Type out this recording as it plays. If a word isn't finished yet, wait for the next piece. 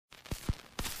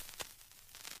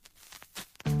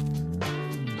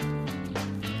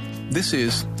This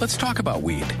is Let's Talk About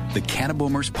Weed, the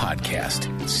Cannaboomers podcast.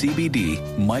 CBD,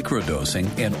 microdosing,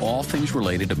 and all things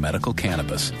related to medical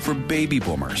cannabis for baby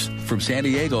boomers. From San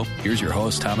Diego, here's your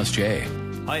host, Thomas J.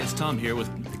 Hi, it's Tom here with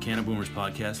the Cannaboomers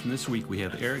podcast, and this week we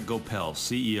have Eric Gopel,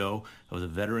 CEO of the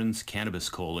Veterans Cannabis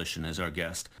Coalition, as our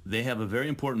guest. They have a very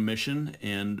important mission,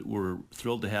 and we're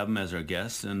thrilled to have him as our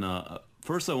guest. And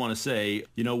first, I want to say,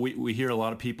 we hear a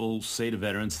lot of people say to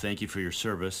veterans, thank you for your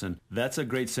service, and that's a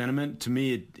great sentiment. To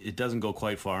me, it doesn't go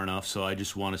quite far enough, so I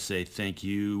just want to say thank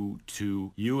you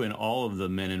to you and all of the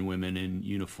men and women in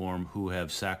uniform who have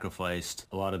sacrificed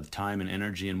a lot of time and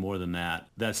energy, and more than that.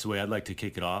 That's the way I'd like to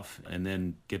kick it off, and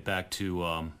then get back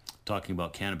to talking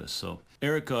about cannabis. So,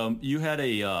 Eric, you had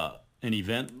an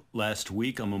event last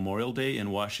week on Memorial Day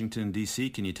in Washington, D.C.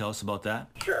 Can you tell us about that?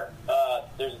 Sure.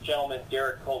 There's a gentleman,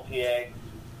 Derek Coltier,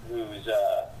 who is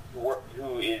the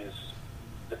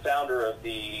founder of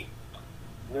the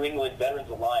New England Veterans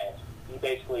Alliance. He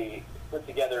basically put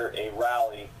together a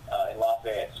rally in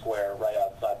Lafayette Square right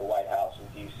outside the White House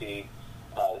in D.C.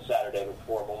 The Saturday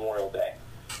before Memorial Day.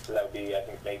 So that would be, I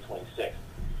think, May 26th.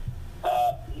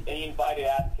 He invited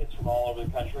advocates from all over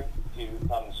the country to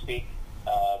come and speak,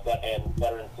 and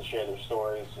veterans to share their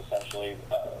stories, essentially,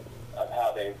 of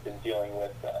how they've been dealing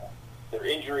with their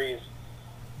injuries,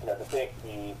 the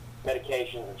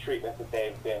medications and treatments that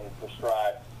they've been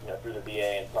prescribed, through the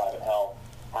VA and private health,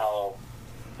 how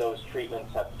those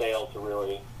treatments have failed to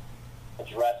really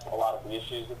address a lot of the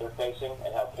issues that they're facing,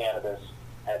 and how cannabis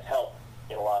has helped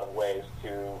in a lot of ways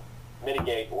to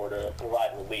mitigate or to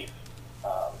provide relief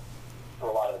for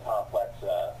a lot of the complex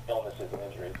illnesses and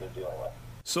injuries they're dealing with.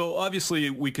 So obviously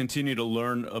we continue to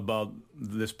learn about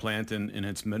this plant and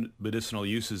its medicinal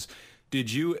uses. Did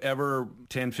you ever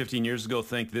 10, 15 years ago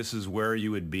think this is where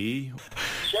you would be?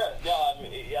 Sure. Yeah,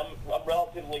 I'm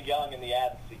relatively young in the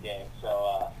advocacy game,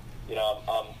 so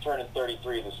I'm turning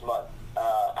 33 this month.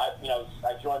 I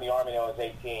joined the Army when I was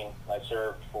 18. I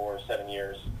served for 7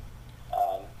 years,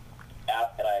 and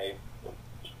I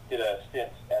did a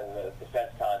stint as a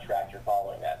defense contractor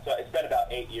following that. So it's been about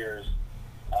 8 years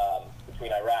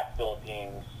between Iraq,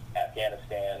 Philippines,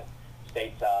 Afghanistan,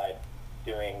 stateside,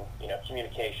 doing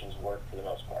communications work for the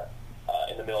most part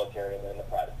in the military and then in the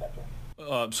private sector.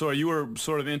 So you were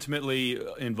sort of intimately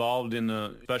involved in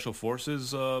the Special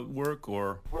Forces work,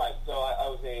 or? Right. So I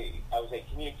was a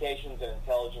communications and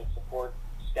intelligence support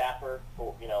staffer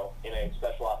for, in a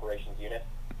special operations unit.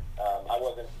 I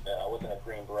wasn't a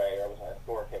Green Beret, or I wasn't a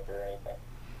door kicker or anything.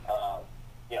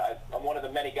 I'm one of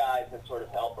the many guys that sort of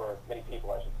help, or many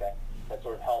people I should say, that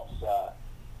sort of helps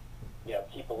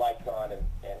keep the lights on and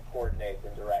coordinate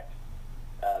and direct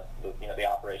the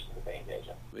operations that they engage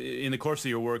in. In the course of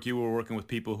your work, you were working with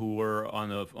people who were on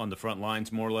the front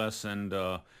lines, more or less, and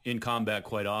in combat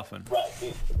quite often.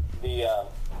 Right. The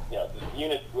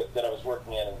unit that I was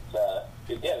working in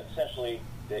is essentially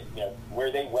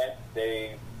where they went,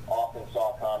 they often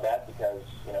saw combat because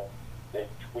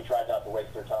we tried not to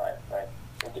waste their time, right?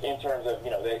 In terms of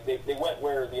they went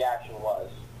where the action was.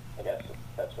 I guess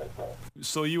that's what it's called.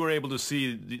 So you were able to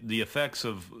see the effects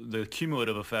of the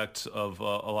cumulative effects of a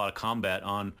lot of combat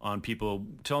on people.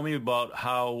 Tell me about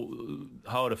how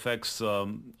it affects a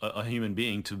human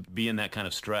being to be in that kind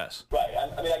of stress. Right.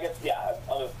 I guess, yeah,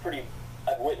 I've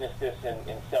witnessed this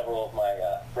in several of my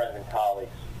friends and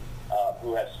colleagues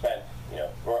who have spent,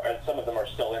 and some of them are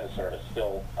still in the service,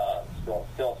 still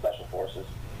in Special Forces,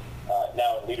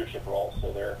 now in leadership roles.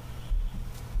 So they're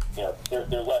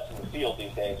less in the field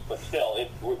these days, but still,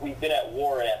 we've been at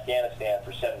war in Afghanistan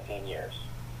for 17 years,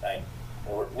 right?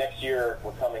 Next year,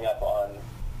 we're coming up on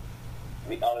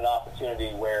an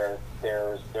opportunity where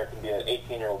there can be an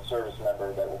 18-year-old service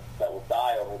member that will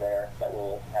die over there, that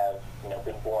will have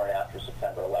been born after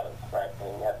September 11th, right?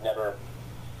 And have never,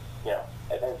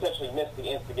 essentially missed the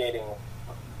instigating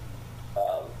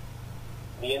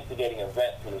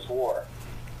event for this war.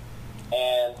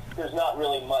 And there's not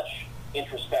really much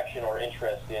introspection or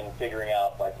interest in figuring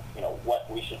out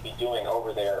what we should be doing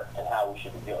over there and how we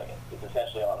should be doing it. It's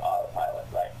essentially on autopilot,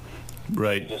 right?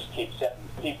 Right. You just keep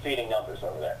feeding numbers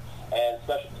over there. And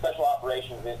special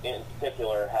operations in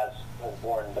particular has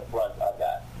borne the brunt of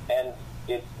that. And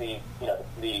it's the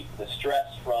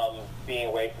stress from being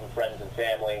away from friends and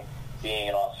family, being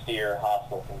in austere,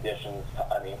 hostile conditions.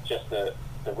 I mean, just the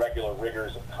regular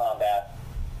rigors of combat.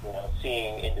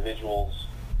 Seeing individuals,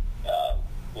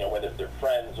 whether they're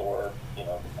friends or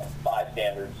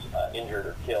bystanders, injured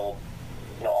or killed.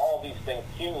 All of these things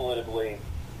cumulatively,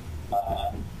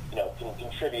 can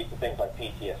contribute to things like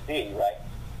PTSD, right?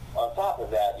 On top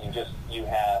of that, you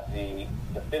have the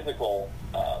physical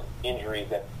injuries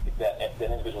that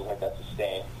individuals like that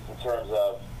sustain in terms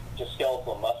of just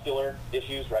skeletal and muscular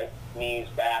issues, right? Knees,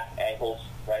 back, ankles,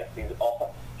 right? These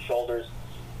all shoulders.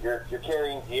 You're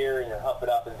carrying gear and you're humping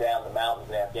up and down the mountains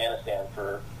in Afghanistan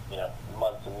for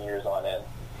months and years on end.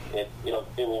 It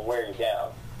will wear you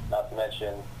down. Not to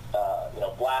mention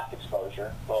blast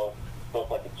exposure, both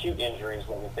like acute injuries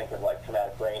when we think of like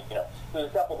traumatic brain. There's a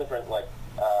couple different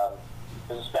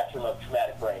there's a spectrum of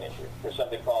traumatic brain injury. There's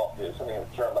something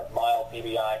termed like mild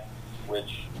TBI,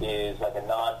 which is like a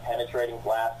non-penetrating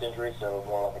blast injury, so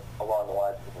more like along the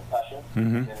lines of a concussion.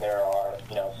 Mm-hmm. And there are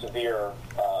severe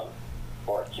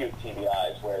or acute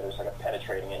TBIs where there's like a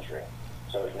penetrating injury.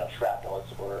 So shrapnel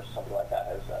or something like that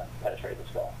has penetrated the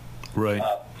skull. Right.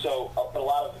 But a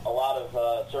lot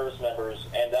of service members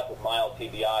end up with mild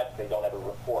TBI that they don't ever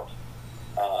report,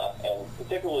 and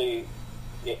particularly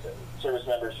service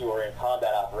members who are in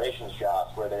combat operations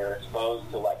jobs where they're exposed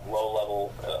to like low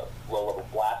level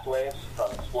blast waves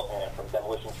from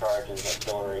demolition charges,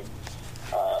 artillery,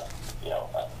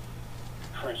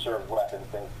 crew served weapons,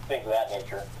 things of that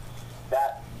nature.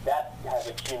 That has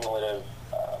a cumulative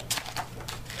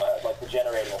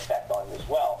degenerating effect on you as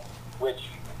well, which,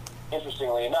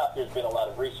 interestingly enough, there's been a lot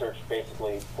of research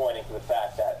basically pointing to the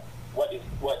fact that what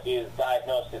is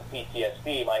diagnosed as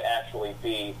PTSD might actually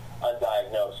be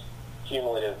undiagnosed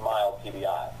cumulative mild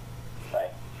TBI,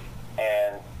 right?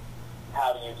 And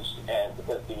how do you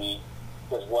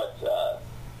because what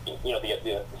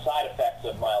the side effects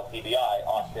of mild TBI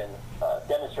often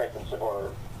demonstrate themselves,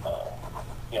 or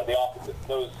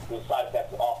those side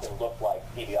effects often look like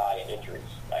TBI and injuries,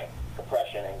 right?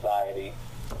 Depression, anxiety,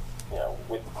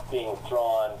 with being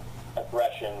withdrawn,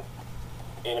 aggression,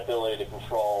 inability to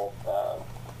control, or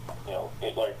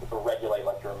regulate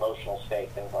like your emotional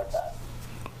state, things like that.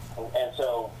 And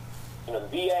so, the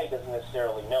VA doesn't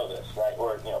necessarily know this, right?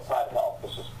 Or private health.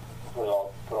 Let's just put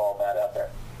all that out there.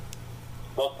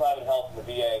 Both private health and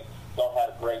the VA don't have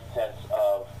a great sense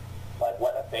of like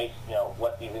what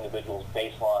these individuals'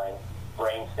 baseline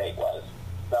brain state was.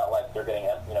 It's not like they're getting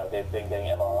they've been getting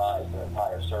MRIs their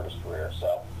entire service career.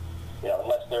 So,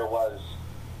 unless there was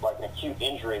like an acute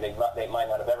injury, they might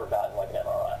not have ever gotten like an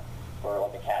MRI or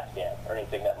like a CAT scan or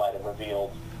anything that might have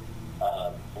revealed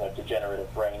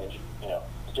degenerative brain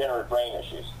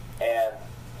issues. And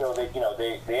so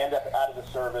they end up out of the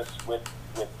service with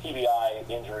TBI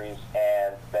injuries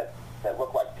and that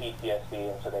look like PTSD,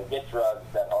 and so they get drugs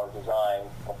that are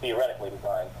theoretically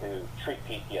designed to treat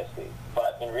PTSD.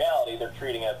 But in reality, they're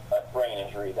treating a brain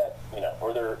injury that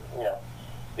or they're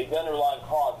the underlying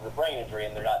cause of the brain injury,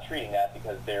 and they're not treating that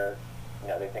because they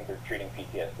think they're treating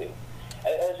PTSD. And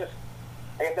it's just,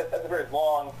 I guess that's a very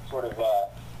long sort of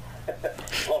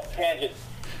long tangent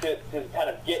to kind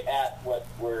of get at what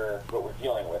we're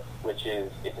dealing with, which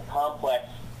is it's a complex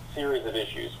series of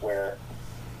issues where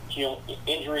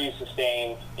injuries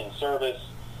sustained in service,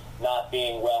 not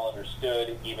being well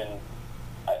understood,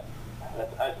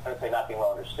 I'd say not being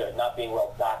well understood, not being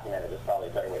well documented is probably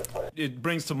a better way to put it. It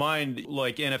brings to mind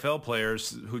like NFL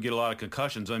players who get a lot of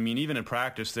concussions. I mean, even in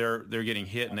practice, they're getting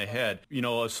hit in the head.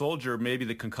 A soldier, maybe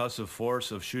the concussive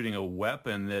force of shooting a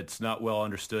weapon that's not well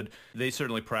understood, they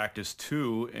certainly practice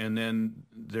too, and then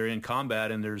they're in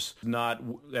combat and there's not,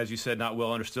 as you said, not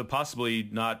well understood, possibly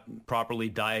not properly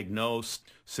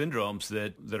diagnosed syndromes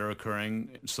that are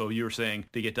occurring. So you were saying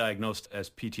they get diagnosed as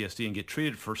PTSD and get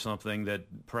treated for something that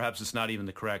perhaps it's not even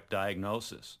the correct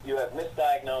diagnosis. You have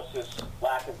misdiagnosis,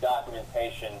 lack of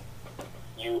documentation.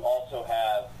 You also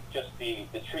have just the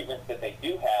treatments that they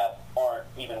do have aren't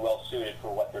even well suited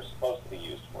for what they're supposed to be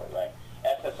used for, right?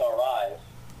 SSRIs,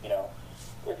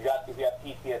 if you have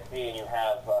PTSD and you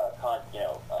have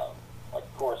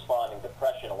corresponding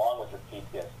depression along with your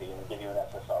PTSD, and they give you an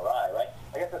SSRI, right?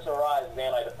 Like SSRIs and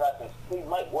antidepressants, they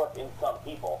might work in some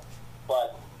people,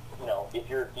 but if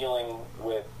you're dealing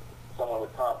with someone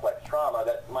with complex trauma,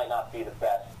 that might not be the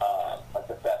best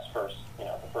first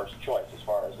choice as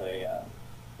far as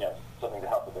something to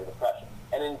help with their depression.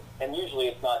 And usually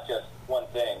it's not just one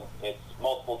thing; it's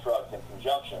multiple drugs in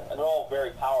conjunction, and they're all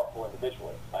very powerful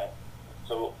individually, right?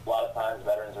 So a lot of times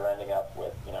veterans are ending up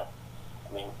with,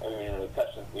 we didn't really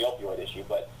touch the opioid issue,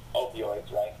 but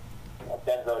opioids, right?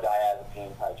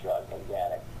 Benzodiazepine type drugs, like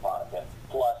Xanax, Klonopin,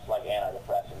 plus like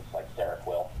antidepressants like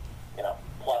Seroquel,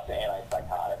 plus an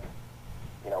antipsychotic,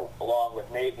 along with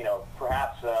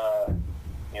perhaps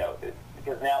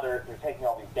because now they're taking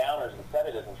all these downers and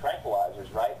sedatives and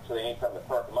tranquilizers, right? So they need something to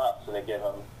perk them up, so they give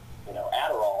them,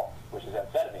 Adderall, which is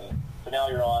amphetamine. So now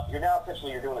you're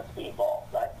doing a speedball,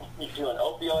 right? You're doing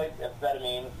opioids,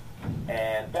 amphetamines,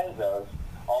 and benzos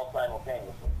all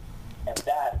simultaneously. And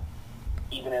that,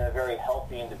 even in a very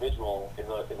healthy individual, is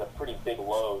a pretty big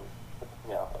load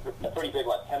a pretty big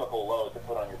like chemical load to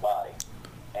put on your body,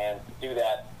 and to do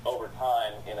that over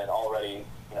time in an already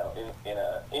in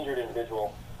an injured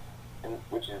individual,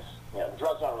 which is the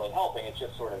drugs aren't really helping. It's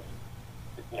just sort of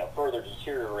further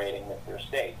deteriorating their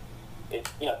state. It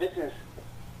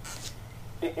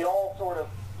all sort of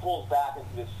pulls back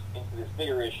into this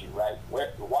bigger issue, right?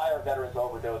 Why are veterans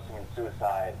overdosing and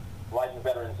suicide? Why do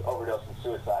veterans overdose and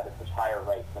suicide at such higher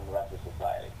rates than the rest of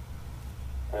society?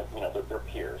 Their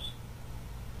peers.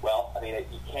 Well, I mean,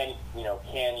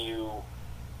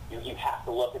 you have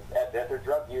to look at their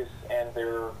drug use and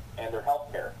their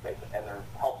health care and their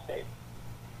health state.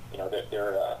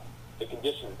 The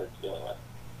conditions they're dealing with.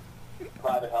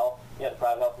 Private health, the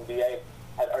private health and VA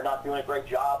are not doing a great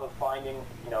job of finding,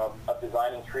 of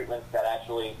designing treatments that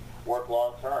actually work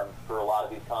long term for a lot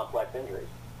of these complex injuries.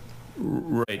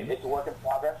 Right. It's a work in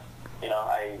progress.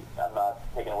 I'm not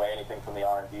taking away anything from the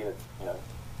R&D that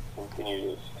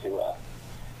continues to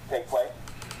take place.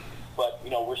 But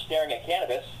we're staring at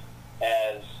cannabis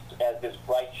as this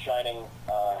bright, shining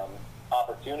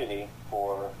opportunity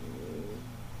for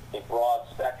a broad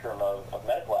spectrum of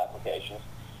medical applications,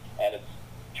 and it's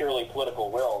purely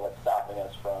political will that's stopping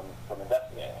us from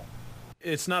investigating it.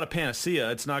 It's not a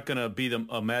panacea. It's not going to be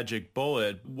a magic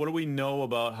bullet. What do we know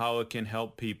about how it can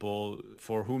help people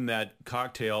for whom that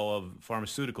cocktail of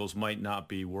pharmaceuticals might not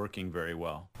be working very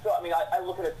well? So, I mean, I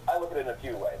look at it in a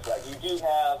few ways, right? You do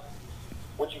have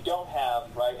what you don't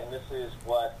have, right? And this is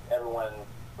what everyone,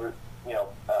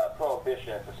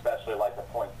 prohibitionists especially like to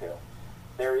point to.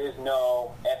 There is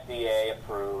no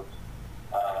FDA-approved,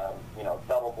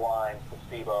 double-blind,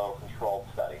 placebo-controlled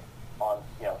study on,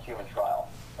 human trial,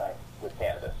 right, with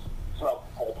cannabis,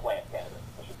 whole plant cannabis.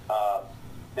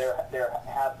 There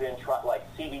have been like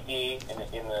CBD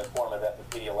in the form of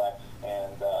Epidiolex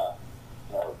and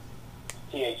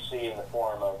THC in the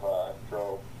form of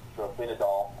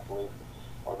dropinidol, I believe,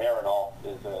 or Marinol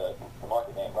is the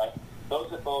market name, right? Those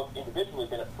have both individually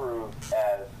been approved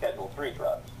as Schedule III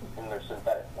drugs in their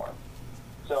synthetic form.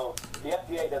 So the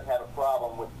FDA doesn't have a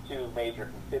problem with two major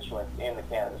constituents in the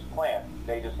cannabis plant.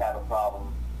 They just have a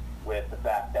problem with the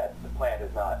fact that the plant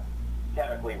is not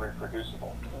chemically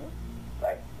reproducible.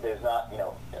 Right? There's not,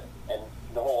 and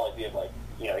the whole idea of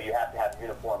you have to have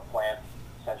uniform plants,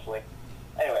 essentially.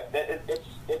 Anyway,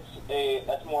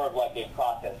 that's more of like a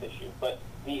process issue. But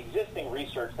the existing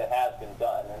research that has been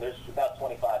done, and there's about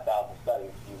 25,000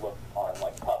 studies if you look on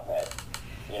like PubMed,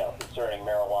 concerning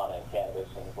marijuana and cannabis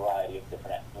and a variety of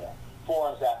different,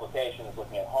 forms, applications,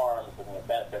 looking at harms, looking at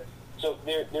benefits. So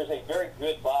there's a very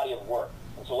good body of work.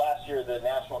 And so last year, the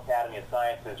National Academy of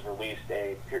Sciences released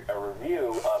a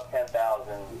review of 10,000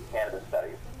 cannabis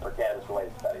studies, or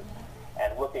cannabis-related studies,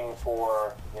 and looking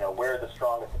for, where the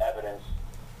strongest evidence,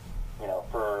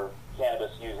 for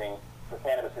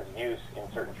cannabis's use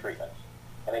in certain treatments.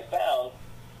 And they found,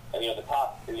 the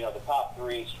top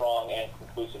three strong and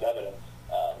conclusive evidence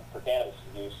for cannabis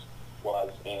use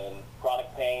was in chronic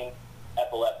pain,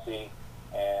 epilepsy,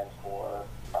 and for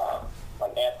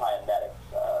like antiemetics,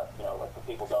 like for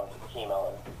people going through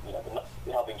chemo and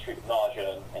helping treat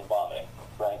nausea and vomiting.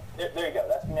 Right? There you go.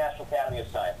 That's the National Academy of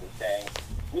Sciences saying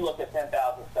we looked at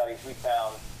 10,000 studies. We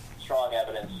found strong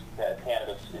evidence that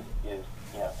cannabis is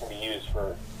can be used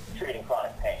for treating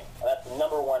chronic pain. And that's the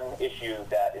number one issue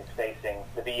that is facing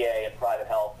the VA and private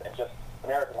health and just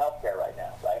American healthcare right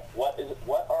now, right? What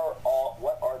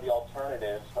are the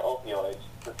alternatives to opioids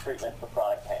for treatment for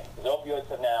chronic pain? Because opioids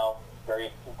have now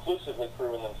very conclusively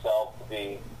proven themselves to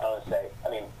be,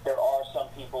 there are some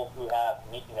people who have,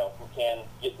 who can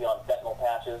get you on fentanyl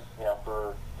patches,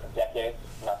 for decades.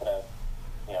 I'm not going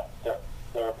to,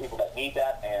 there are people that need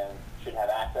that and should have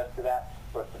access to that,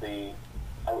 but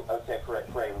I would say for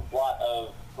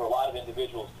a lot of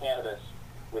individuals, cannabis,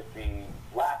 with the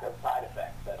lack of side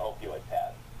effects that opioids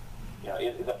have,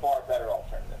 is a far better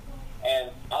alternative.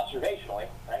 And observationally,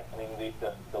 right?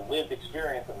 The lived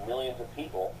experience of millions of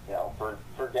people,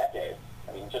 for decades.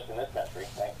 Just in this country,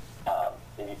 right?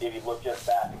 If you look just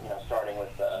back, starting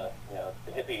with the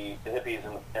hippies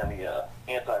and the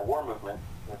anti-war movement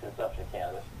with consumption of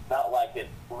cannabis, not like it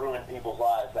ruined people's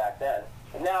lives back then.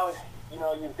 And now,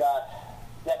 you've got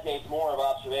decades more of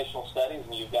observational studies,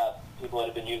 and you've got people that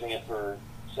have been using it for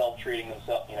self-treating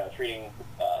themselves,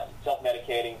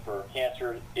 self-medicating for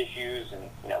cancer issues and,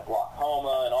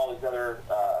 glaucoma and all these other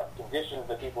conditions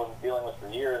that people have been dealing with for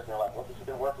years. And they're like, well, this has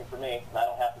been working for me, and I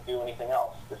don't have to do anything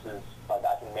else. This is like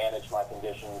I can manage my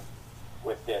conditions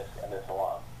with this and this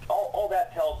alone. All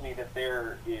that tells me that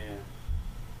there's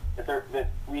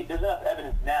enough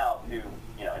evidence now to,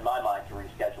 in my mind, to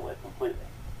reschedule it completely.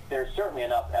 There's certainly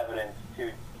enough evidence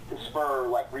to spur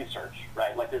like research,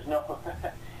 right? Like there's no,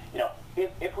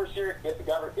 if we're serious, if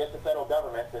the federal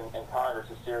government and Congress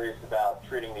is serious about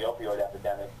treating the opioid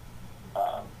epidemic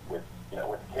with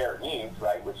the care it needs,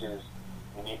 right, which is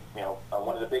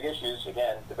one of the big issues,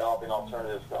 again, developing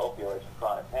alternatives to opioids for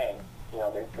chronic pain.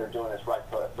 They're doing this right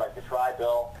to try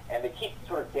bill, and they keep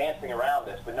sort of dancing around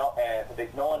this, but no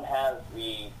one has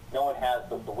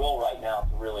the will right now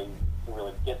to really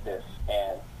get this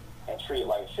and treat it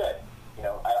like it should.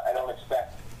 I don't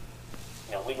expect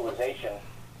legalization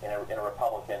in a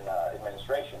Republican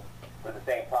administration, but at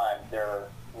the same time they're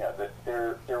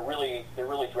really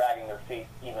dragging their feet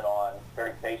even on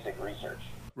very basic research.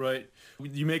 Right.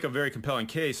 You make a very compelling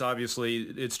case. Obviously,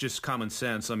 it's just common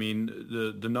sense. I mean,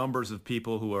 the numbers of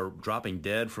people who are dropping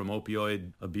dead from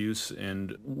opioid abuse,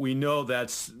 and we know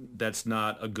that's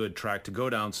not a good track to go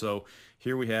down. So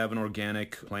here we have an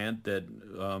organic plant that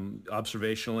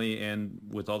observationally and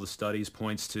with all the studies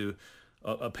points to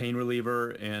a pain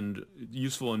reliever and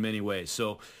useful in many ways.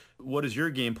 So what is your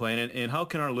game plan, and how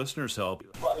can our listeners help?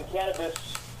 Well, the cannabis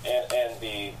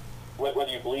and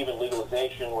whether you believe in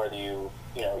legalization, whether you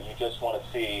just want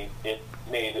to see it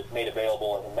made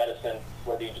available as a medicine,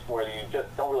 whether you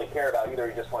just don't really care about either,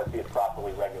 you just want to see it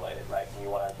properly regulated, right? And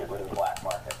you want to get rid of the black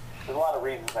market. There's a lot of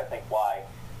reasons, I think, why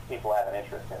people have an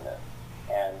interest in this,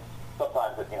 and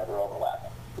sometimes they're overlapping.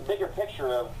 The bigger picture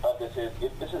of this is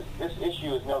this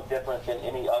issue is no different than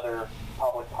any other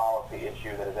public policy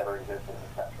issue that has ever existed in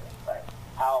this country, right?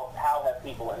 How have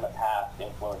people in the past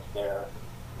influenced their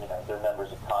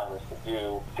members of Congress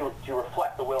to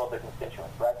reflect the will of their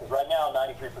constituents, right? Because right now,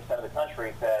 93% of the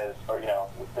country says,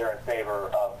 they're in favor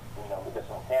of,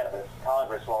 medicinal cannabis.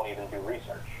 Congress won't even do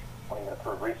research, won't even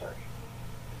approve research.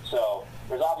 So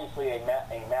there's obviously a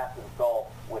massive gulf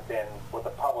within what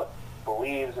the public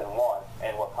believes and wants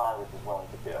and what Congress is willing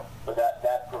to do. But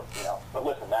but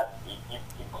listen, you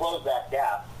close that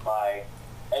gap by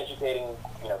educating,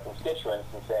 constituents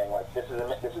and saying, like, this is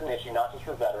an issue not just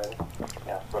for veterans,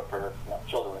 but for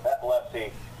children with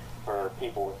epilepsy, for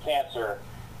people with cancer,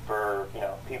 for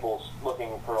people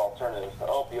looking for alternatives to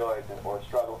opioids or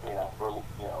struggle, for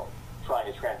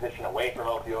trying to transition away from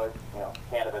opioids,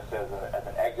 cannabis as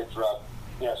an exit drug.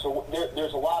 So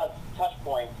there's a lot of touch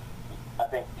points I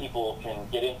think people can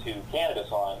get into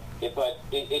cannabis on, but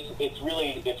it's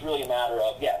really a matter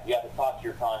of, you have to talk to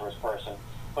your congressperson.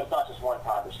 But it's not just one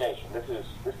conversation. This is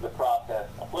a process,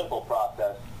 a political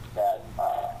process that,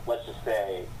 let's just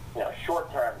say,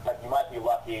 short term. Like you might be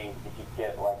lucky if you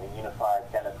get like a unified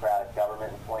Democratic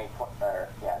government in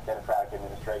Democratic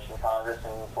administration, Congress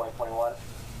in 2021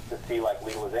 to see like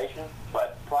legalization.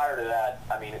 But prior to that,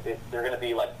 I mean, they're going to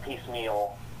be like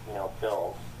piecemeal,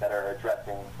 bills that are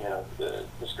addressing, the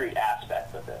discrete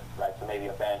aspects of this, right? So maybe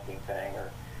a banking thing, or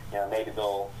maybe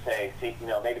they'll say,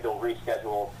 maybe they'll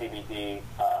reschedule CBD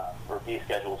or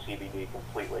deschedule CBD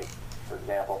completely, for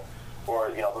example.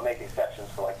 Or, they'll make exceptions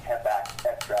for like hemp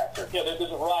extracts. Or, there's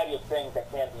a variety of things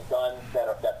that can be done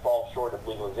that fall short of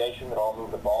legalization that all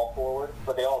move the ball forward,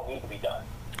 but they all need to be done.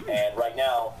 And right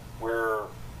now, we're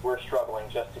struggling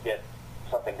just to get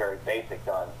something very basic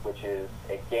done, which is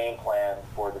a game plan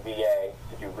for the VA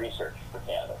to do research for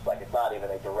cannabis. Like, it's not even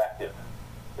a directive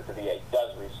that the VA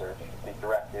does research, it's a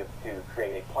directive to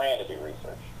create a plan to do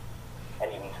research.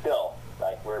 And even still,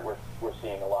 like, we're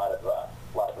seeing a lot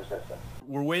of resistance.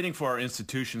 We're waiting for our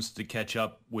institutions to catch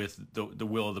up with the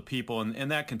will of the people,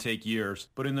 and that can take years.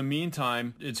 But in the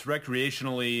meantime, it's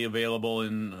recreationally available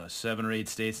in 7 or 8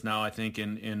 states now, I think,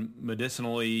 and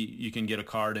medicinally you can get a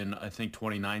card in, I think,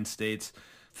 29 states.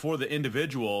 For the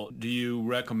individual, do you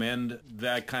recommend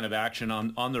that kind of action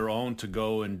on their own to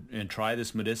go and try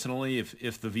this medicinally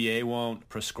if the VA won't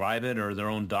prescribe it or their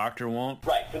own doctor won't?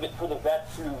 Right. For the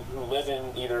vets who live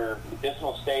in either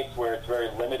medicinal states where it's very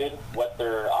limited what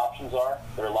their options are,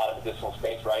 there are a lot of medicinal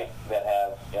states, right, that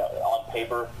have, on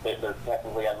paper, they're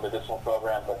technically on a medicinal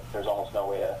program, but there's almost no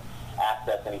way to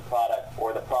access any product,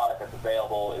 or the product that's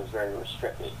available is very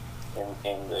restricted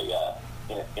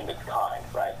in its kind,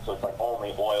 right? So it's like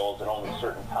only oils and only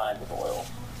certain kinds of oils.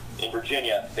 In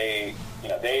Virginia, they've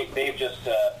just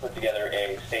put together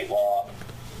a state law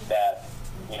that,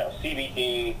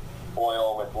 CBD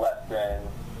oil with less than,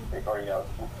 or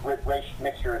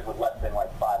mixtures with less than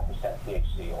like 5%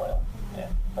 THC oil,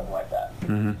 something like that.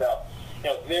 Mm-hmm. So,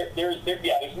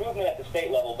 there's movement at the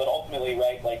state level, but ultimately,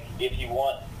 right, like if you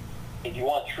want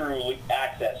true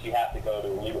access, you have to go to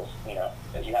a legal,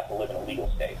 you have to live in a legal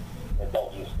state.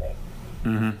 Adult use state.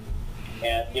 Mm-hmm.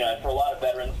 And and for a lot of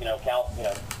veterans, a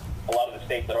lot of the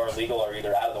states that are legal are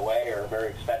either out of the way or very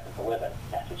expensive to live in.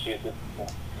 Massachusetts,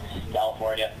 California.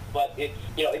 California. But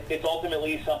it's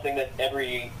ultimately something that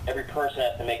every person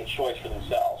has to make a choice for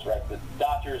themselves, right? The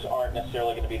doctors aren't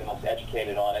necessarily going to be the most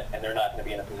educated on it, and they're not going to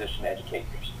be in a position to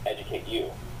educate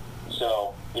you.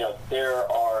 So,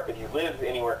 if you live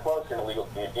anywhere close in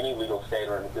any legal state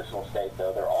or a medicinal state,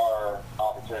 though, there are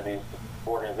opportunities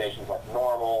for organizations like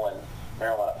NORML and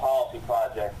Marijuana Policy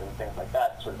Project and things like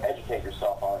that to sort of educate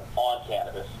yourself on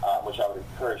cannabis, which I would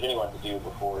encourage anyone to do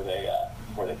before they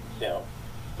consume.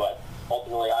 But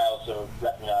ultimately, I also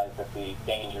recognize that the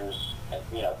dangers,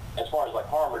 as far as like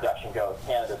harm reduction goes,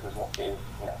 cannabis is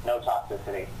no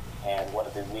toxicity and one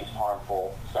of the least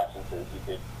harmful substances you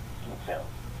could consume.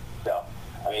 So,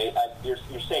 I mean, you're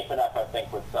safe enough, I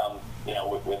think, with some,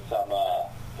 with some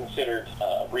considered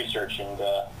research and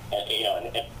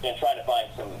trying to find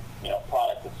some,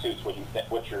 product that suits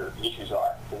what your issues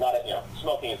are. Because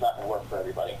smoking is not going to work for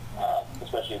everybody,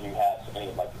 especially if you have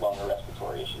any like lung or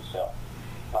respiratory issues. So,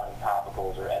 finding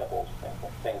topicals or edibles,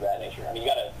 things of that nature. I mean,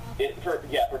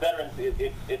 for veterans,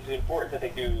 it's important that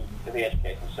they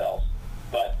educate themselves.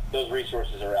 But those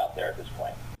resources are out there at this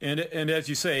point. And as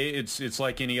you say, it's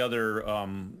like any other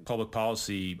public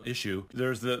policy issue.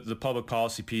 There's the public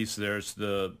policy piece. There's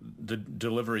the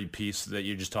delivery piece that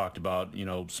you just talked about.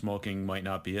 Smoking might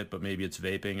not be it, but maybe it's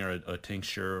vaping or a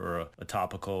tincture or a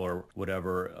topical or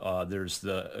whatever. There's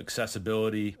the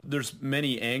accessibility. There's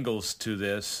many angles to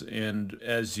this. And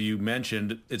as you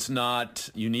mentioned, it's not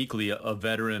uniquely a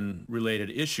veteran-related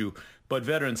issue. But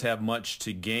veterans have much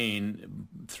to gain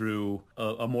through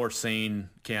a more sane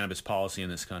cannabis policy in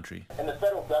this country. And the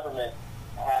federal government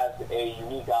has a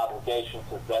unique obligation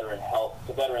to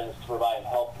veterans to provide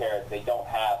health care that they don't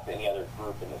have to any other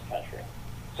group in this country.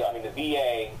 So, I mean, the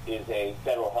VA is a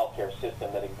federal health care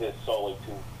system that exists solely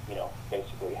to,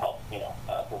 basically help,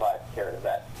 provide care to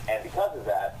vets. And because of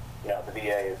that, the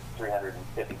VA is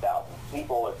 350,000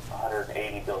 people. It's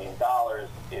 $180 billion.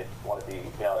 It's one of the,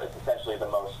 it's essentially the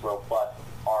most robust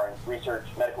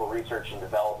medical research and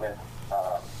development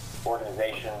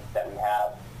organization that we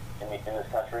have in this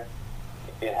country.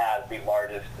 It has the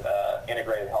largest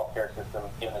integrated healthcare system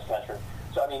in this country.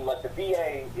 So, I mean, the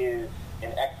VA is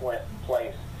an excellent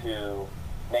place to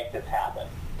make this happen,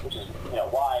 which is,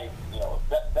 why,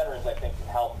 veterans, I think, can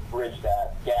help bridge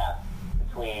that gap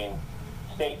between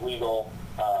state legal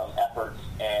efforts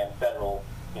and federal,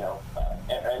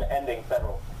 and ending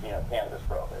federal, cannabis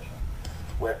prohibition.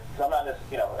 With some of this,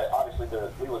 obviously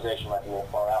the legalization might be a little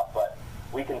far out, but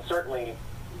we can certainly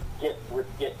get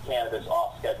cannabis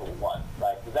off Schedule 1,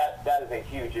 right? Because that is a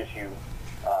huge issue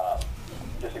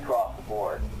just across the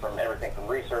board, from everything from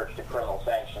research to criminal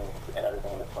sanctions and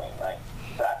everything in between, right?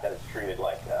 The fact that it's treated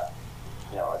like,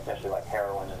 essentially like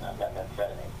heroin and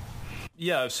methamphetamine.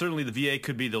 Yeah, certainly the VA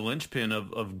could be the linchpin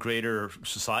of greater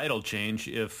societal change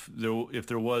if the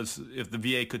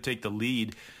VA could take the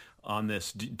lead on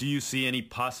this. Do you see any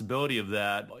possibility of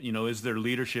that? Is there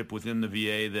leadership within the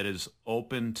VA that is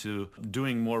open to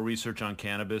doing more research on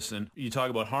cannabis? And you talk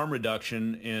about harm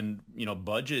reduction and,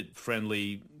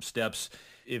 budget-friendly steps.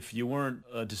 If you weren't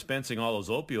dispensing all those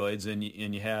opioids and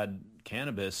you had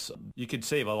cannabis, you could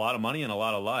save a lot of money and a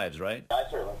lot of lives, right? I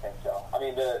certainly think so. I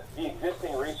mean, the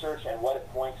existing research and what it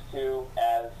points to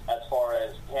as far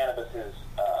as cannabis's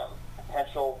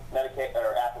potential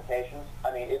applications,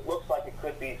 I mean, it looks like it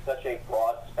could be such a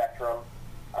broad spectrum,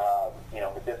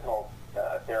 medicinal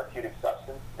therapeutic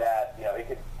substance that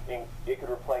it could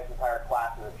replace entire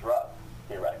classes of drugs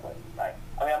theoretically. Right?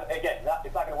 I mean, again,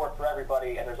 it's not going to work for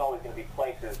everybody, and there's always going to be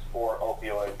places for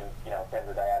opioids and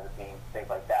benzodiazepines, things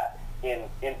like that.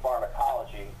 In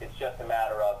pharmacology, it's just a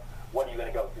matter of what are you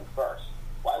going to go to first.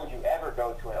 Why would you ever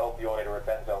go to an opioid or a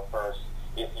benzo first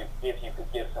if you could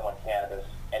give someone cannabis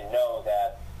and know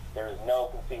that there is no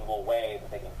conceivable way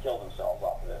that they can kill themselves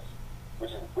off of this,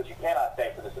 which you cannot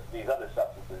say for these other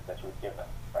substances that you would give them,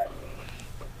 right?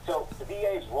 So the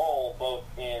VA's role, both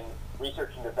in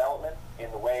research and development,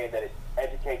 in the way that it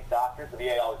educates doctors, the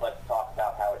VA always likes to talk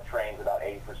about how it trains about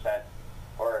 80%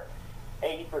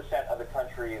 of the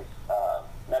country's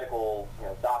medical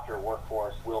doctor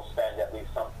workforce will spend at least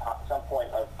some point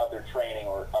of their training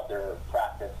or of their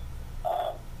practice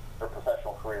or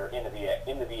professional career in the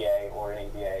VA or in a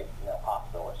VA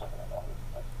hospital or something like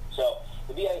that. So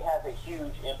the VA has a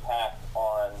huge impact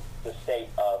on the state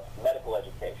of medical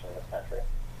education in this country.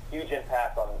 Huge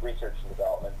impact on research and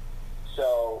development.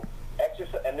 So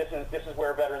and this is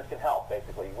where veterans can help.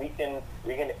 Basically, we can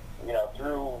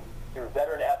through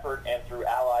veteran effort and through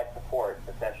allied support,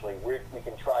 essentially, we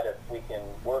can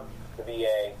work the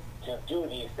VA to do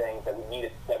these things that we need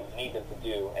them to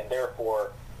do, and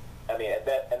therefore, I mean,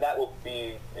 and that will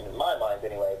be, in my mind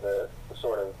anyway, the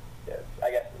sort of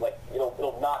I guess, like,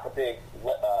 it'll knock a big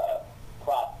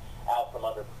crop out from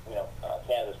under,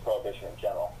 cannabis prohibition in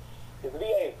general. Because the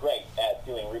VA is great at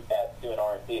doing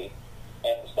R&D,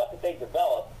 and the stuff that they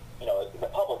develop, the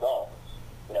public owns.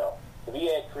 The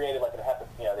VA created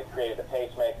they created the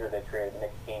pacemaker, they created the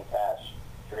nicotine patch,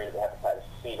 created the hepatitis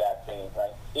C vaccine.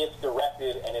 Right? If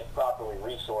directed and if properly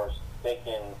resourced, they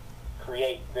can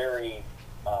create very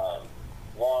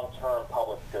long-term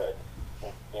public good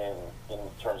in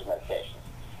terms of medications,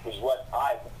 which is what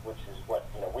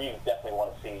we definitely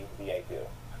want to see the VA do.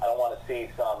 I don't want to see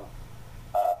some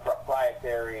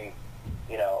proprietary,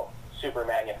 super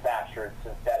manufactured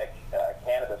synthetic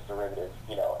cannabis derivatives,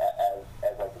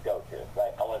 as like the go-to.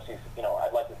 Right? I want to see,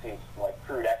 I'd like to see like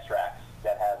crude extracts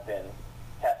that have been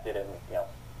tested and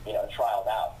trialed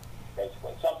out,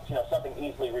 basically. Something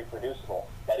easily reproducible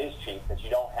that is cheap, that you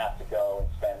don't have to go and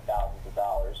spend thousands of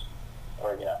dollars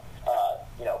or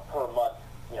per month,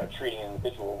 treating an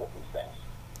individual with these things.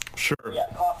 Sure. Yeah,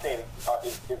 cost saving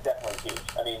is definitely huge.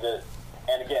 I mean,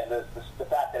 the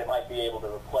fact that it might be able to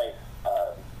replace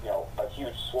a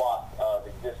huge swath of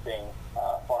existing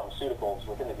pharmaceuticals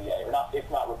within the VA, or not, if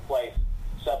not replace,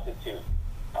 substitute.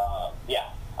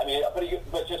 I mean,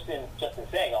 but just in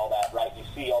saying all that, right? You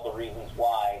see all the reasons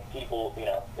why people,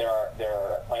 there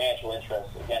are financial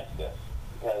interests against this,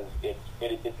 because it's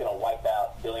going to wipe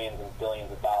out billions and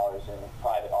billions of dollars in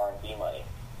private R&D money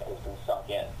that has been sunk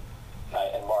in,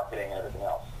 right? And marketing and everything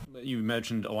else. You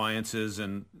mentioned alliances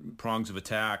and prongs of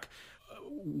attack.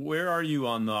 Where are you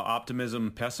on the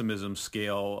optimism-pessimism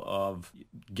scale of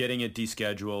getting it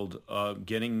descheduled,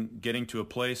 getting to a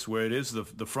place where it is the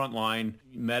frontline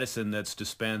medicine that's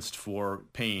dispensed for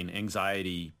pain,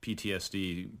 anxiety,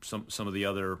 PTSD, some of the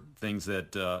other things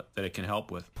that it can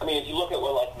help with? I mean, if you look at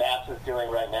what like MAPS is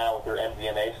doing right now with their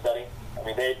MDMA study, I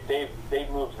mean, they've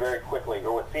moved very quickly,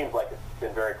 or what seems like it's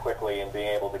been very quickly, in being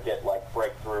able to get like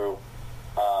breakthrough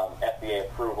FDA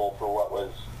approval for what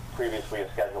was previously a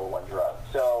Schedule I drug.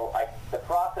 So the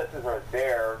processes are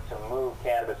there to move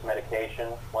cannabis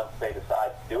medication once they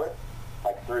decide to do it,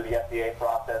 like through the FDA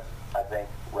process, I think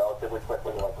relatively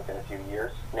quickly, like within a few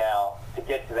years. Now, to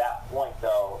get to that point,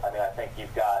 though, I mean, I think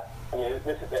you've got,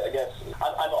 this is, I guess,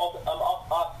 I'm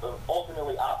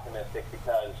ultimately optimistic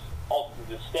because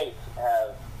the states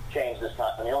have changed this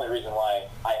time. And the only reason why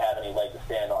I have any leg to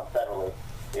stand on federally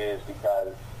is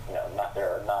because, there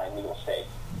are 9 legal states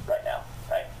right now,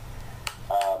 right?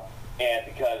 And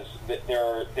because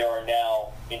there are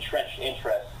now entrenched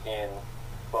interests in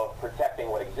both protecting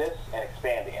what exists and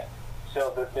expanding it.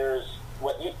 So that there's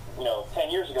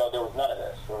 10 years ago, there was none of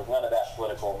this. There was none of that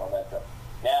political momentum.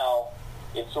 Now,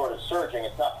 it's sort of surging.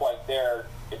 It's not quite there.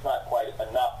 It's not quite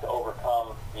enough to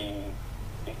overcome the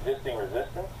existing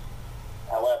resistance.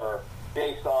 However,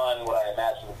 based on what I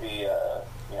imagine to be a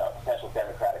potential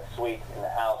Democratic sweep in the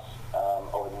House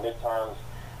over the midterms,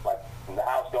 like the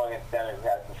House going into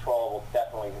Democratic control will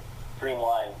definitely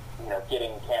streamline,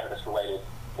 getting cannabis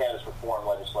reform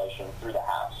legislation through the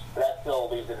House. But that still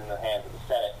leaves it in the hands of the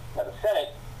Senate. Now, the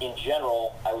Senate, in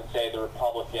general, I would say the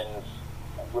Republicans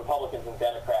and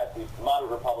Democrats, these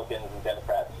moderate Republicans and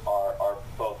Democrats are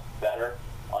both better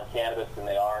on cannabis than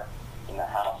they are in the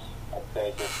House. I'd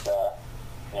say just,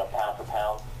 pound for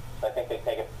pound. I think they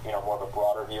take more of a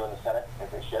broader view in the Senate, as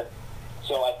they should.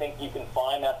 So I think you can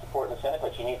find that support in the Senate,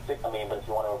 but you need but if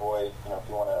you want to avoid,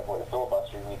 a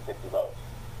filibuster, you need 60 votes.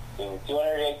 So you need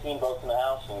 218 votes in the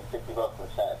House, you need 60 votes in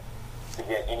the Senate to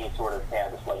get any sort of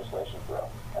cannabis legislation through.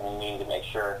 And then you need to make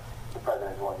sure the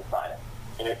president is willing to sign it.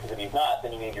 Because if he's not,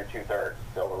 then you need your 2/3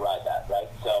 to override that, right?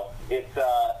 So it's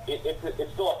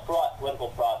still a fraught political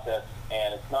process,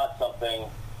 and it's not something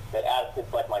that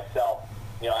advocates like myself,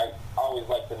 I always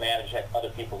like to manage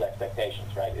other people's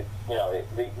expectations, right?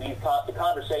 The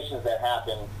conversations that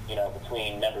happen,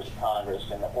 between members of Congress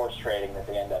and the horse trading that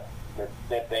they end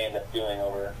up doing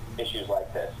over issues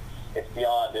like this, it's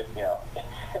beyond it,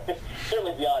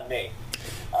 certainly beyond me.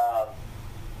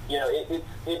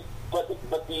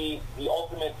 But the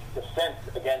ultimate defense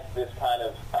against this kind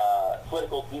of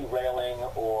political derailing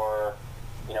or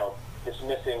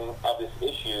dismissing of this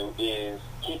issue is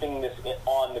keeping this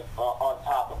on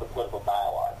top of the political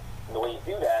dialogue. And the way you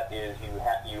do that is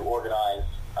you organize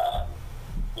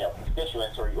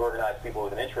constituents, or you organize people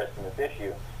with an interest in this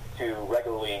issue to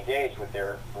regularly engage with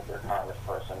their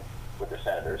congressperson, with their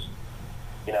senators,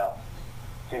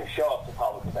 to show up to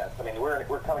public events. I mean,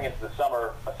 we're coming into a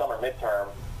summer midterm.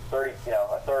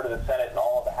 A third of the Senate and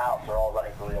all of the House are all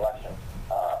running for re-election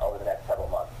over the next several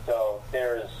months. So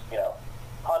there's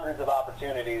hundreds of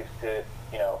opportunities to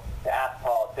ask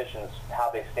politicians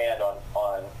how they stand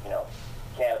on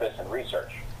cannabis and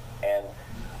research. And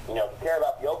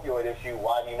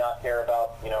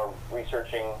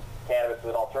cannabis is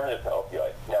an alternative to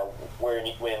opioids. You know, when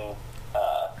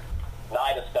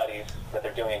NIDA studies that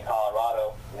they're doing in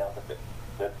Colorado, you know,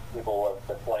 that people have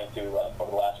been pointing to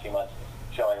over the last few months,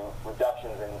 showing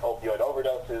reductions in opioid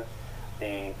overdoses,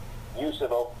 the use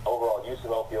of overall use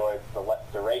of opioids, the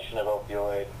duration of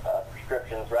opioid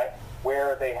prescriptions, right,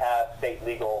 where they have state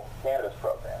legal cannabis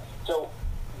programs. So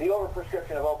the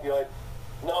overprescription of opioids,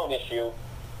 known issue.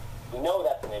 We know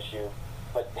that's an issue,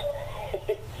 but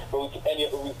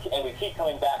we keep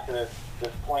coming back to this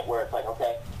point where it's like,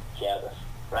 okay, cannabis,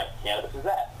 right? Cannabis is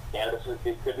that. Cannabis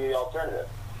it could be the alternative.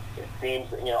 It seems,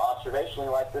 you know,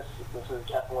 observationally like this is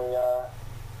definitely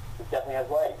has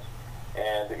legs,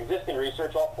 and the existing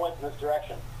research all points in this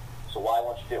direction. So why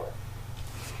won't you do it?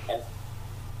 And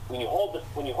when you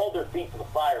hold their feet to the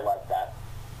fire like that,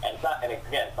 and it's not, and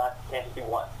again, it's not, can't just be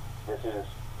one. This is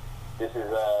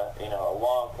a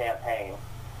long campaign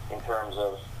in terms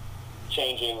of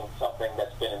changing something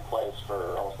that's been in place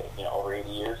for almost over 80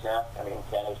 years now. I mean,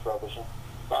 cannabis prohibition.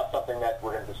 It's not something that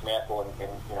we're going to dismantle in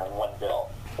one bill,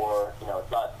 or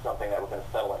it's not something that we're going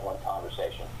to settle in one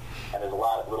conversation. And there's a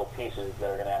lot of little pieces that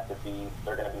are going to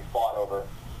be fought over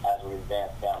as we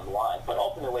advance down the line. But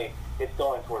ultimately, it's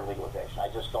going toward legalization. I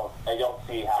don't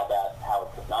see how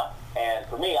it could not. And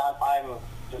for me, I'm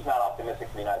just not optimistic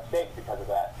for the United States because of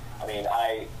that. I mean,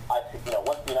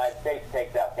 once the United States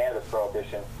takes out cannabis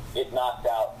prohibition, it knocks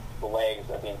out the legs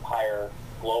of the entire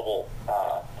global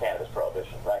cannabis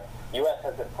prohibition, right? The U.S.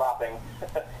 has been propping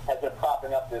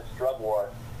up this drug war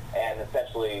and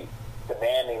essentially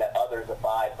demanding that others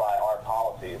abide by our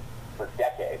policies for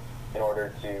decades in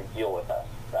order to deal with us,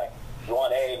 right? If you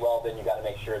want aid, well, then you got to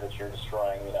make sure that you're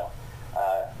destroying,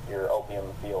 your opium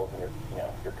fields and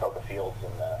your coca fields,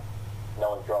 and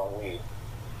no one's growing weed.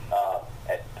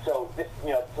 So the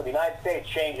United States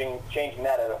changing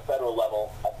that at a federal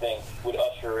level, I think, would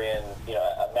usher in,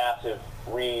 a massive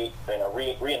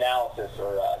reanalysis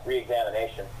or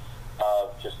reexamination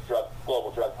of just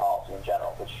global drug policy in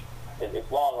general, which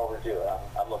it's long overdue, and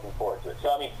I'm looking forward to it.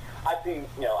 So I mean, I see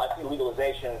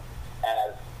legalization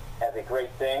as a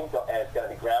great thing, and it's going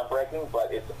to be groundbreaking,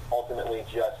 but it's ultimately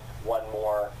just one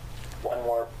more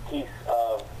piece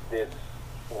of this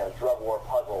drug war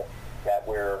puzzle that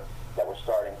we're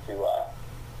starting to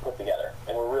put together.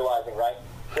 And we're realizing, right,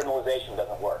 criminalization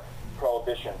doesn't work,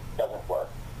 prohibition doesn't work,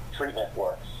 treatment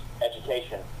works,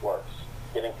 education works,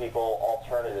 giving people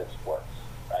alternatives works,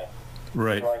 right?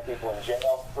 Right. Throwing people in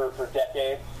jail for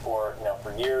decades or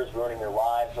for years, ruining their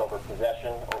lives over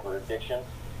possession, over addiction,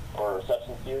 or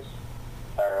substance use,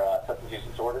 or substance use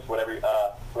disorders, whatever.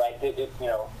 Right?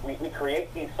 We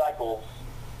create these cycles,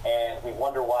 and we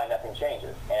wonder why nothing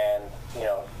changes. And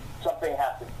something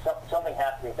has to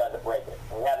be done to break it.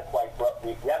 And we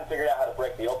haven't figured out how to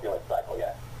break the opioid cycle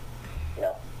yet.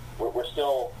 We're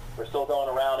still going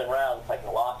around and around. It's like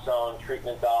naloxone,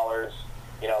 treatment dollars.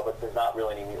 But there's not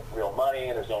really any real money,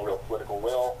 and there's no real political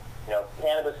will.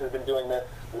 Cannabis has been doing the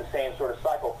same sort of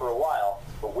cycle for a while,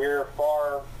 but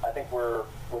I think we're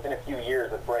within a few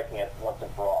years of breaking it once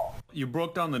and for all. You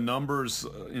broke down the numbers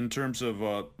in terms of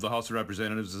the House of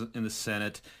Representatives and the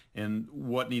Senate and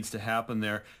what needs to happen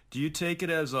there. Do you take it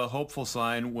as a hopeful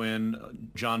sign when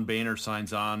John Boehner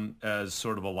signs on as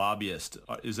sort of a lobbyist?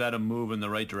 Is that a move in the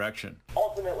right direction?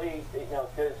 Ultimately,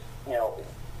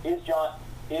 is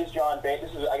John Boehner,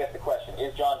 this is, I guess, the question,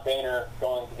 is John Boehner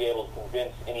going to be able to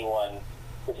convince anyone,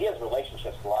 because he has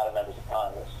relationships with a lot of members of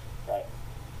Congress, right?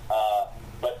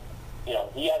 But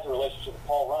he has a relationship with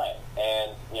Paul Ryan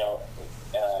and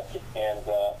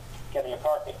Kevin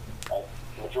McCarthy, right?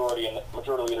 Majority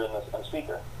leader and the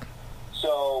Speaker.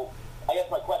 So I guess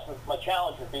my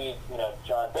challenge would be,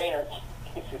 John Boehner,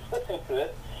 if he's listening to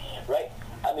this, right?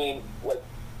 I mean,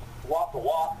 walk the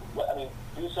walk.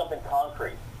 Do something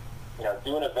concrete.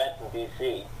 Do an event in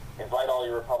D.C. Invite all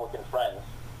your Republican friends.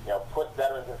 Put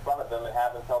veterans in front of them and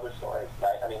have them tell their stories.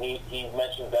 Right? I mean, he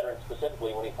mentioned veterans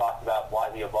specifically when he talked about why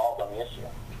he evolved on the issue.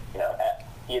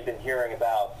 He had been hearing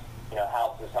about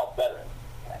how this helps veterans.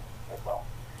 Okay, as well.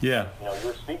 Yeah. You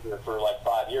were Speaker for like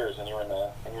 5 years, and you were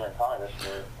in Congress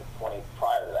for 20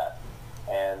 prior to that,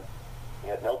 and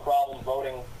you had no problem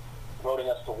voting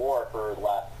us to war for the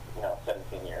last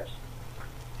 17 years.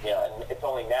 And it's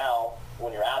only now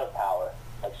when you're out of power,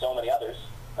 like so many others,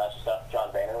 not just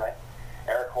John Boehner, right?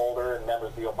 Eric Holder and members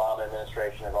of the Obama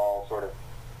administration have all sort of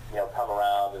come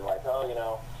around and like,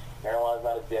 marijuana's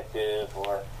not addictive,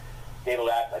 or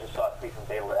I just saw a tweet from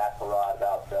David Axelrod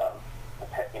about the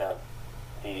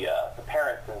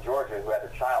parents in Georgia who had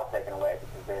their child taken away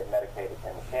because they had medicated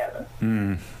him with cannabis.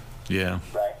 Yeah.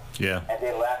 Right? Yeah. And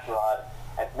David Axelrod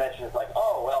had mentioned, it's like,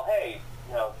 oh, well, hey,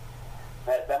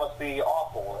 that must be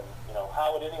awful, and,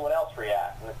 would anyone else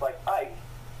react? And it's like,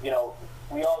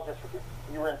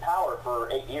 you were in power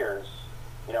for 8 years,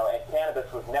 and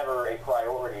cannabis was never a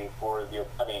priority for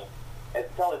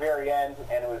until the very end,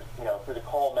 and it was, through the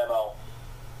Cole memo,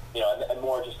 and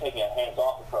more just taking a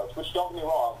hands-off approach, which, don't get me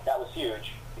wrong, that was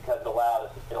huge because it allowed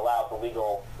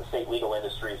the state legal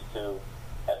industries to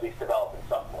at least develop in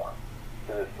some form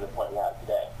to the point we have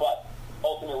today. But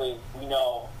ultimately, we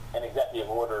know an executive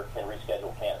order can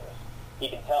reschedule cannabis. He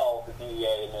can tell the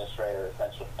DEA administrator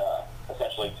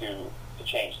essentially to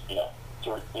change,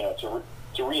 to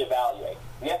reevaluate.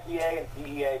 The FDA and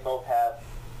DEA both have,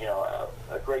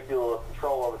 a great deal of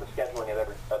control over the scheduling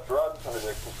of drugs under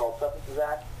the Controlled Substances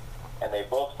Act, and they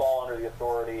both fall under the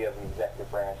authority of the executive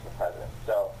branch and the president.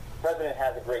 So the president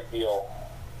has a great deal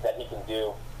that he can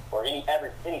do, or any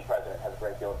president has a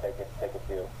great deal that they could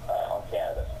do on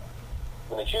cannabis.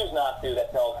 When they choose not to,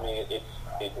 that tells me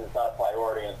it's not a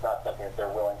priority and it's not something that they're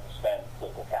willing to spend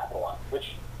political capital on,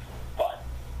 which, fine.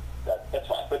 That's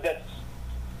fine. But that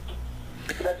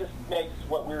just makes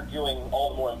what we're doing all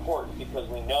the more important because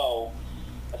we know,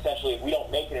 essentially, if we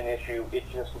don't make it an issue,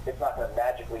 it's not going to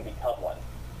magically become one.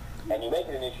 And you make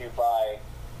it an issue by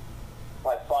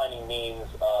finding means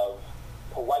of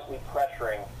politely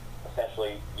pressuring,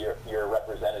 essentially, your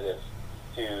representatives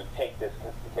to take this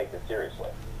seriously.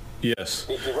 Yes.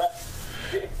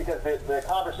 Because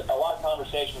a lot of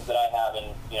conversations that I have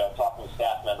in talking with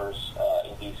staff members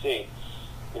in D.C.,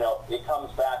 it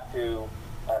comes back to,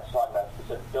 I was talking about a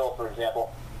specific bill, for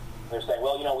example. They're saying,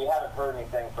 well, we haven't heard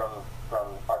anything from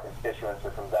our constituents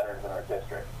or from veterans in our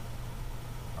district.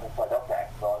 And it's like, okay,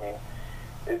 well,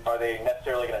 are they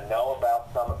necessarily going to know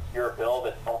about some obscure bill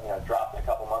that dropped a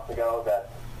couple months ago that,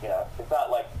 it's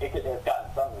not like it has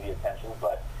gotten some of the attention,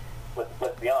 but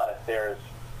let's be honest, there's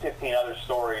 15 other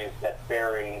stories that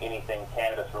bury anything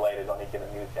cannabis related on any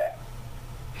given news day.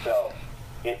 So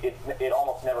it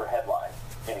almost never headlines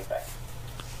anything.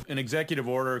 An executive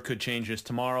order could change this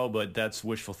tomorrow, but that's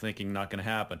wishful thinking, not going to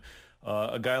happen.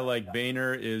 A guy like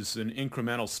Boehner is an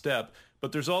incremental step,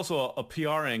 but there's also a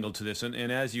PR angle to this. And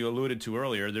as you alluded to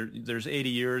earlier, there's 80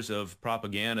 years of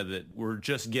propaganda that we're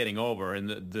just getting over, and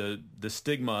the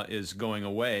stigma is going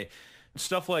away.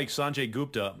 Stuff like Sanjay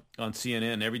Gupta on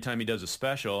CNN, every time he does a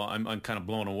special, I'm kind of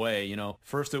blown away.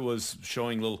 First it was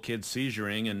showing little kids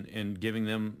seizuring and giving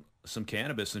them some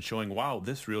cannabis and showing, wow,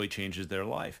 this really changes their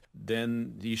life.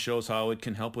 Then he shows how it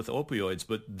can help with opioids.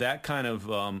 But that kind of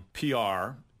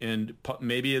PR, and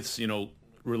maybe it's,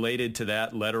 related to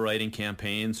that, letter writing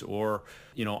campaigns or,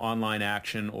 online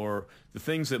action or the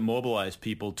things that mobilize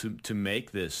people to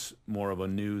make this more of a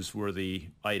newsworthy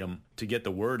item to get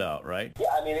the word out, right? Yeah,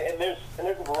 and there's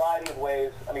a variety of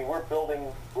ways. I'm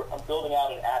building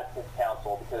out an advocates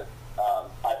council because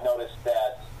I've noticed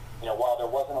that, while there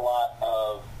wasn't a lot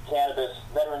of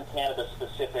veteran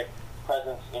cannabis-specific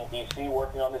presence in D.C.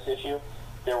 working on this issue,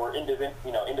 there were independent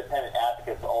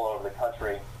advocates all over the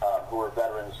country who were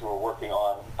veterans who were working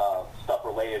on stuff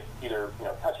related, either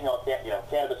touching on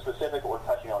cannabis-specific or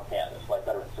touching on cannabis, like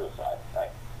veteran suicide. Right?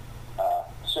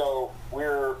 So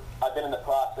I've been in the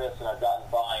process, and I've gotten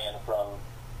buy-in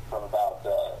from about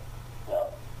a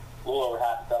little over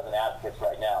half a dozen advocates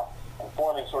right now, and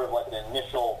forming sort of like an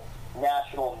initial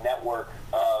national network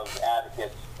of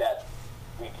advocates that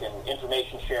we can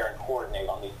information share and coordinate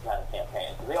on these kind of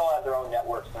campaigns. They all have their own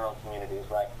networks, their own communities,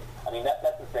 right?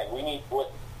 That's the thing. We need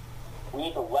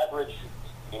to leverage,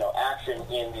 action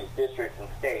in these districts and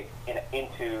states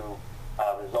into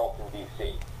results in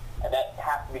D.C. And that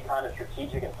has to be kind of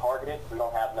strategic and targeted. We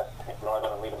don't have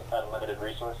unlimited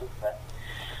resources. Right?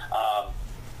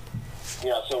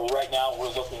 So right now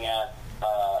we're looking at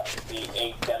the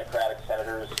 8 Democratic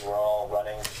senators who are all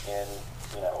running in,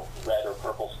 red or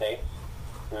purple states,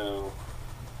 who,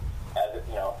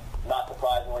 not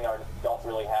surprisingly, don't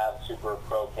really have super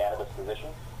pro-cannabis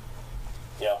positions.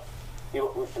 You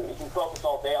can focus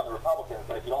all day on the Republicans,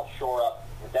 but if you don't shore up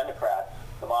the Democrats,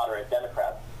 the moderate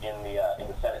Democrats in the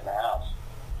Senate and the House,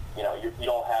 you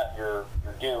don't have you're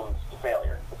doomed to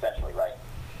failure, essentially, right?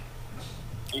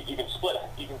 You can split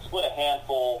a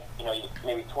handful,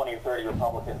 maybe 20 or 30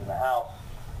 Republicans in the House,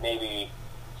 maybe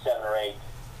 7 or 8,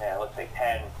 let's say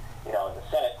 10, in the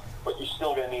Senate, but you're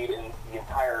still going to need the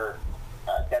entire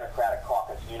Democratic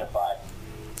caucus unified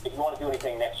if you want to do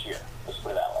anything next year. Let's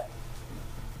put it that way.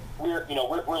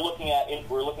 We're looking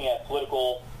at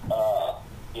political,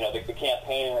 the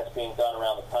campaigning that's being done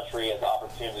around the country as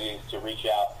opportunities to reach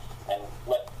out and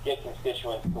get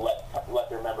constituents to let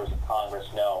their members of Congress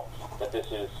know that this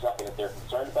is something that they're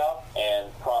concerned about,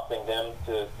 and prompting them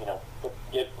to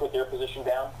put their position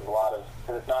down. Because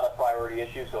it's not a priority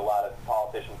issue, so a lot of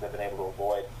politicians have been able to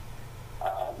avoid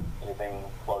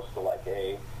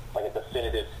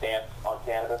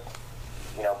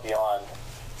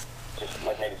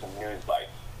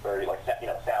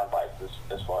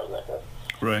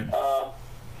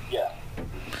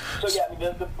So yeah, I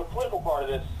mean, the political part of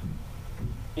this,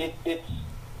 it's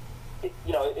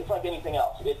like anything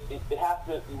else. We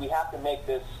have to make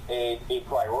this a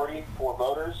priority for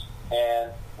voters,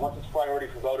 and once it's a priority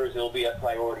for voters, it'll be a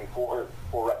priority for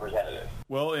representatives.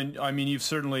 Well, and I mean, you've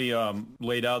certainly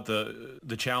laid out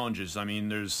the challenges. I mean,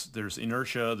 there's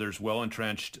inertia, there's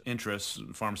well-entrenched interests,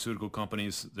 pharmaceutical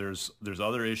companies, there's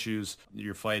other issues.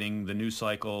 You're fighting the news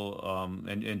cycle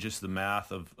and just the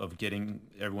math of getting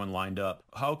everyone lined up.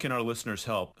 How can our listeners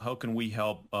help? How can we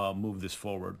help move this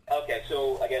forward? Okay,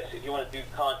 so I guess if you want to do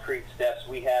concrete steps,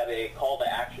 we have a call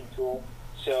to action tool.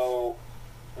 So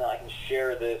I can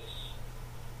share this.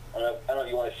 I don't know if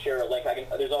you want to share a link.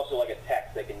 There's also like a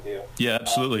text they can do. Yeah,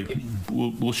 absolutely.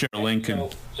 We'll share a link.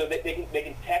 So they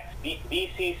can text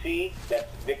VCC, that's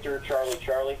Victor Charlie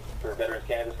Charlie for Veterans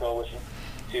Cannabis Coalition,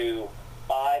 to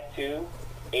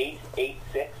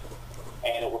 52886,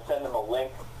 and it will send them a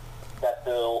link that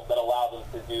allows them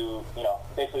to do,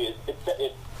 basically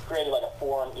it's created like a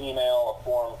forum email, a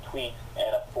forum tweet,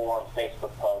 and a forum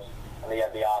Facebook post, and they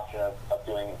have the option of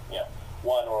doing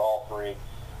one or all three.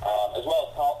 As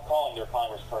well as calling their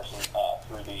congressperson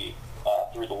through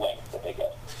the link that they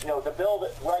get. The bill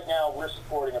that right now we're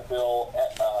supporting a bill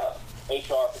at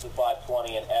HR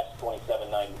 5520 and S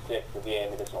 2796, the VA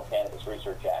Medicinal Cannabis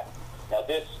Research Act. Now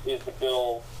this is the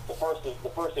bill, the first of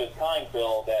its kind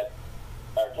bill the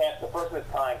first of its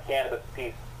kind cannabis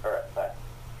piece, the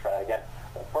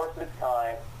first of its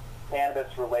kind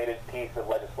cannabis-related piece of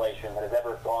legislation that has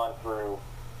ever gone through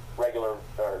regular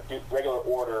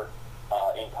order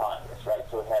in Congress, right?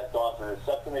 So it has gone through a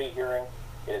subcommittee hearing,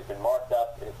 it has been marked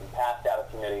up, it has been passed out of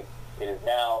committee, it is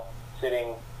now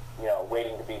sitting,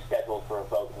 waiting to be scheduled for a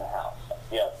vote in the House.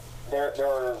 There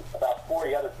are about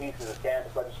 40 other pieces of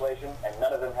cannabis legislation, and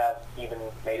none of them have even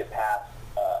made it past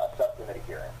a subcommittee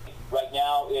hearing. Right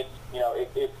now, it's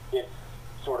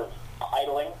sort of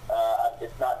idling.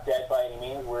 It's not dead by any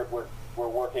means. We're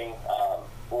working on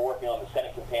the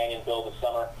Senate companion bill this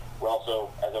summer. We're also,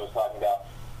 as I was talking about,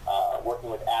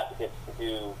 working with advocates to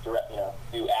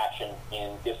do action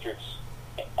in districts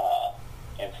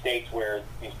and states where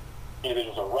these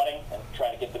individuals are running and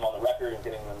trying to get them on the record and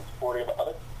getting them supportive of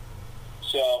others.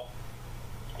 So,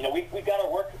 we've got to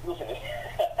work. Listen,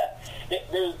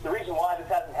 there's the reason why this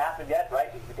hasn't happened yet,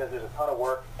 right? Is because there's a ton of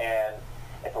work and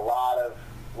it's a lot of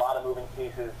moving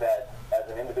pieces that, as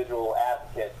an individual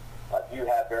advocate, you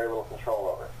have very little control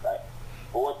over, right?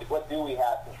 But what do we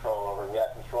have control over? We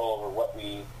have control over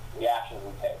the actions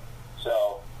we take.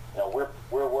 So,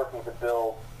 we're working to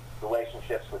build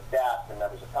relationships with staff and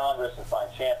members of Congress and find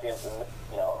champions, and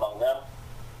among them,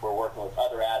 we're working with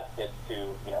other advocates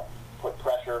to put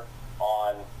pressure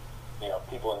on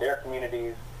people in their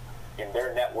communities, in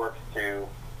their networks to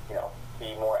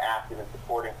be more active in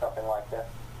supporting something like this.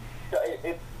 So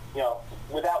it's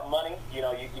without money,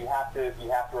 you have to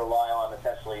rely on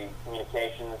essentially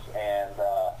communications and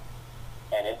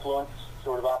influence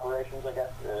sort of operations, I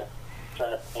guess.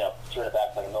 Turn it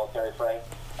back to like a military phrase.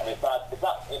 I mean, it's not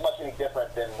much any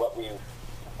different than what we've.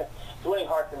 It's winning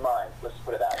hearts and minds. Let's just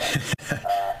put it that way.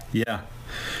 Yeah.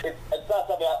 It's not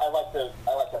something I like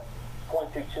to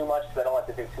point to too much, because I don't like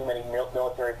to do too many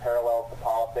military parallels to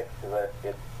politics, because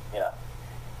it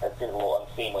seems a little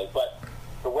unseemly. But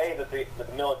the way that the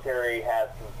military has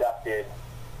conducted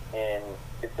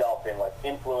itself in like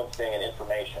influencing and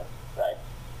information, right?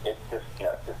 It's just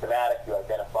systematic. You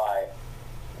identify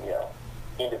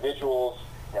individuals,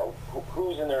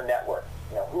 who's in their network,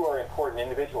 who are important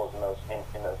individuals in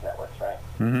those networks, right?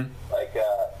 Mm-hmm. Like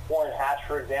Orrin Hatch,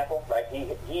 for example, right?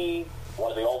 He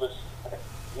one of the oldest.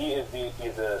 He's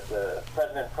the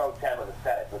president pro tem of the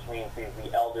Senate, which means he's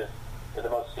the eldest, or the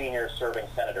most senior serving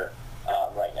senator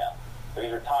right now. So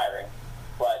he's retiring,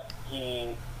 but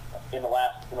he in the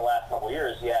last couple of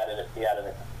years he had a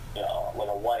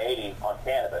 180 on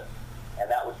cannabis, and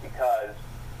that was because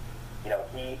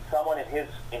someone in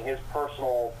his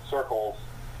personal circles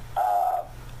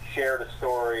shared a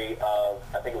story of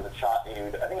I think it was a child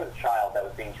that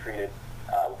was being treated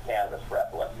with cannabis for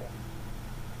epilepsy.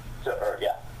 So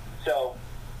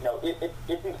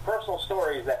it's these personal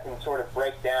stories that can sort of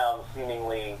break down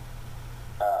seemingly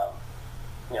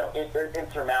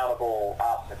insurmountable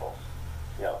obstacles.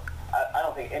 I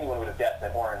don't think anyone would have guessed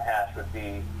that Orrin Hatch would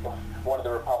be one of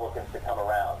the Republicans to come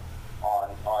around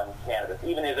on cannabis,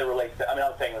 even as it relates to, I'm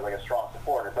not saying he's like a strong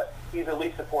supporter, but he's at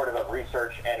least supportive of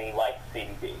research and he likes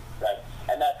CBD, right?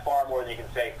 And that's far more than you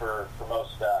can say for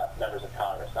most members of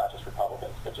Congress, not just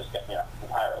Republicans, but just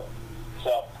entirely.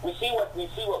 So we see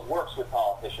what works with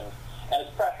politicians, and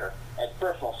it's pressure, and it's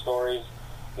personal stories.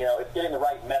 It's getting the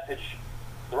right message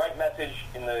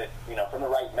in the from the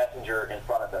right messenger in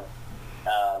front of them.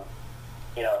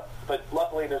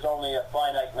 there's only a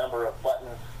finite number of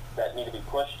buttons that need to be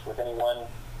pushed with any one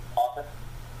office.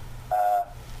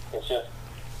 It's just,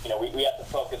 we have to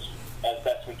focus as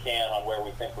best we can on where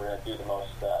we think we're going to do the most,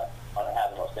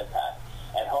 have the most impact,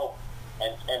 and hope,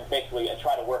 and basically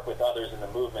try to work with others in the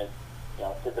movement,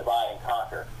 to divide and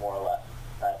conquer, more or less.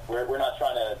 Right? We're not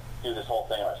trying to do this whole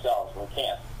thing ourselves. We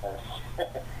can't.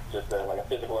 It's just like a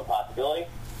physical impossibility.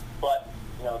 But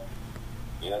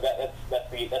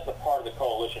that's a part of the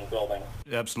coalition building.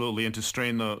 Absolutely, and to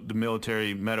strain the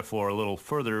military metaphor a little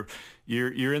further,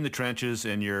 you're in the trenches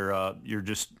and you're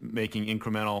just making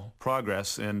incremental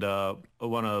progress. And I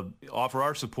want to offer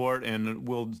our support, and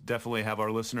we'll definitely have our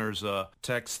listeners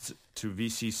text to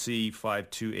VCC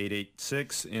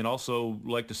 52886, and also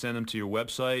like to send them to your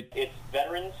website. It's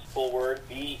Veterans, full word,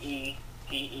 VETERANS,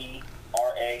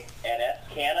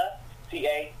 CANNA,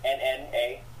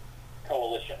 CANNA,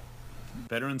 Coalition.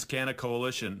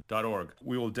 VeteransCannaCoalition.org.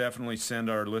 We will definitely send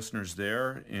our listeners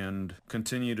there and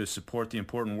continue to support the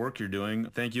important work you're doing.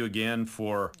 Thank you again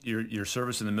for your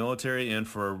service in the military and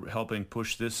for helping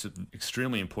push this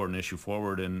extremely important issue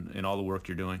forward in all the work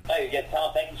you're doing. Hey, yeah,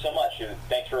 Tom, thank you so much.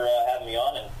 Thanks for having me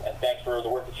on, and thanks for the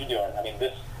work that you're doing. I mean,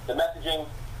 the messaging,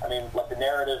 like the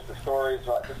narratives, the stories,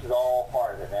 this is all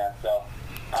part of it, man. So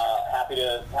happy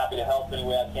to help any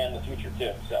way I can in the future,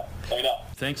 too. So let me know.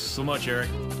 Thanks so much, Eric.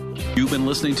 You've been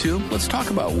listening to Let's Talk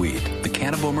About Weed, the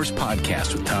Cannaboomers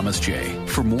podcast with Thomas J.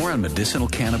 For more on medicinal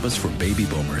cannabis for baby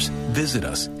boomers, visit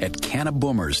us at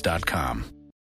cannaboomers.com.